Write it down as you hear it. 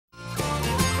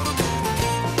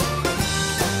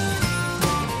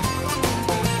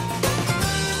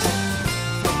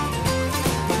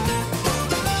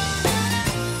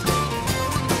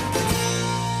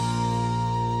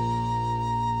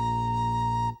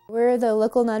we're the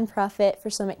local nonprofit for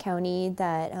Summit County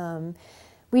that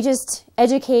we just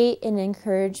educate and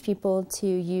encourage people to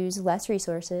use less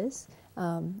resources,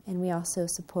 and we also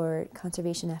support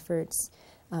conservation efforts,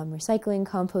 recycling,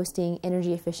 composting,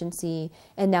 energy efficiency,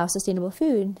 and now sustainable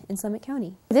food in Summit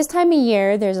County. This time of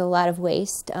year, there's a lot of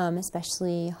waste,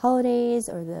 especially holidays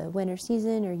or the winter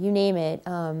season or you name it.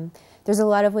 There's a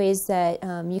lot of ways that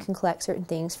you can collect certain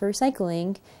things for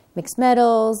recycling: mixed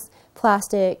metals,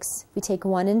 plastics. We take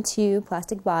 1 and 2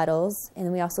 plastic bottles, and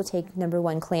then we also take number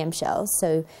 1 clamshells.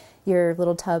 So your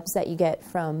little tubs that you get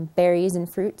from berries and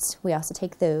fruits, we also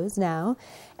take those now.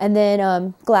 And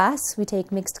then glass, we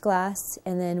take mixed glass,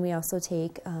 and then we also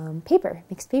take paper,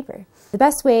 mixed paper. The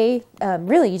best way,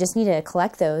 really, you just need to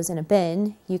collect those in a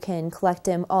bin. You can collect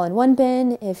them all in one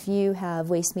bin. If you have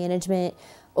Waste Management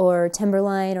or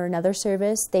Timberline or another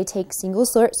service, they take single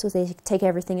sort, so they take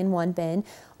everything in one bin.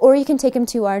 Or you can take them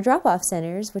to our drop-off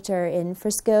centers, which are in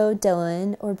Frisco,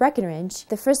 Dillon, or Breckenridge.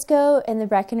 The Frisco and the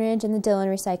Breckenridge and the Dillon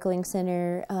Recycling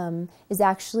Center is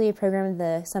actually a program of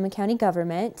the Summit County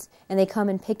government, and they come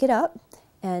and pick it up,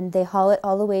 and they haul it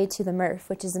all the way to the MRF,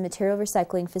 which is a material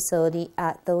recycling facility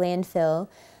at the landfill.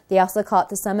 They also call it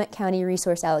the Summit County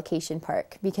Resource Allocation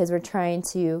Park, because we're trying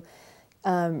to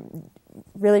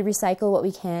really recycle what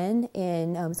we can,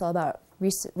 and it's all about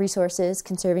resources,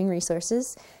 conserving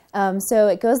resources. So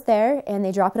it goes there, and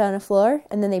they drop it on a floor,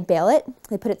 and then they bale it.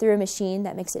 They put it through a machine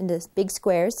that makes it into big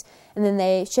squares, and then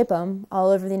they ship them all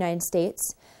over the United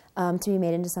States to be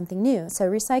made into something new. So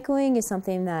recycling is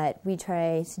something that we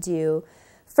try to do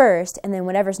first, and then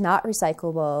whatever's not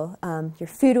recyclable, your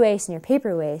food waste and your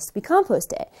paper waste, we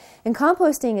compost it. And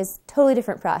composting is a totally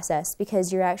different process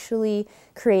because you're actually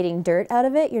creating dirt out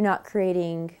of it. You're not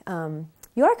creating,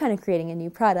 you are kind of creating a new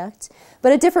product,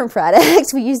 but a different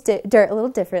product. We use dirt a little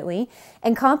differently.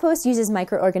 And compost uses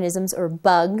microorganisms, or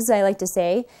bugs, I like to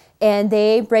say, and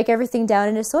they break everything down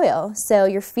into soil. So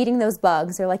you're feeding those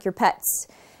bugs. They're like your pets.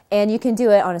 And you can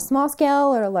do it on a small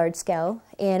scale or a large scale.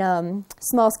 And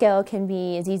small scale can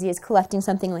be as easy as collecting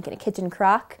something like in a kitchen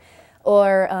crock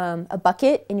or a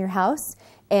bucket in your house.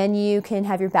 And you can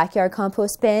have your backyard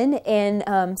compost bin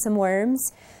and some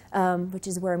worms, which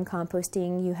is worm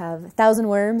composting. You have 1,000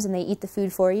 worms, and they eat the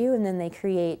food for you, and then they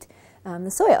create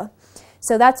the soil.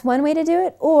 So that's one way to do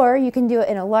it. Or you can do it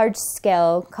in a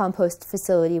large-scale compost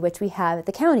facility, which we have at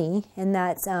the county, and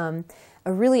that's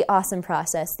a really awesome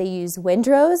process. They use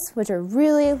windrows, which are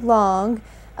really long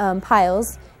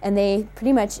piles, and they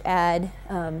pretty much add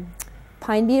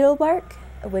pine beetle bark,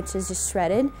 which is just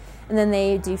shredded, and then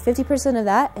they do 50% of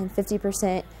that and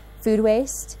 50% food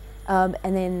waste, and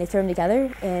then they throw them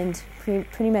together and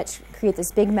pretty much create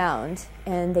this big mound,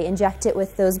 and they inject it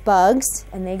with those bugs,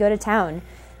 and they go to town.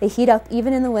 They heat up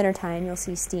even in the wintertime. You'll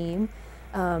see steam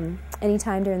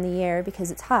anytime during the year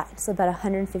because it's hot. It's about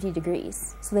 150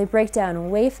 degrees. So they break down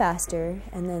way faster,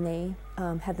 and then they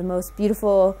have the most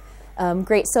beautiful,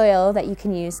 great soil that you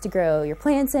can use to grow your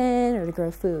plants in or to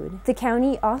grow food. The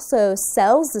county also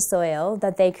sells the soil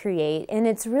that they create, and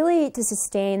it's really to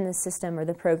sustain the system or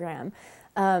the program.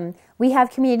 We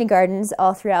have community gardens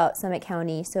all throughout Summit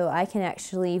County, so I can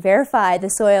actually verify the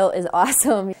soil is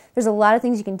awesome. There's a lot of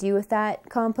things you can do with that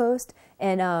compost,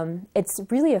 and it's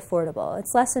really affordable.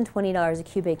 It's less than $20 a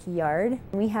cubic yard.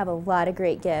 We have a lot of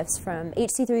great gifts, from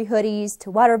HC3 hoodies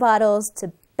to water bottles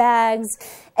to bags,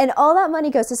 and all that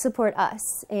money goes to support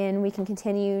us, and we can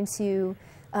continue to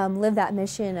live that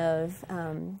mission of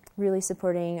really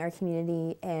supporting our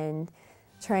community and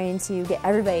trying to get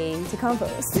everybody to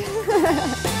compost.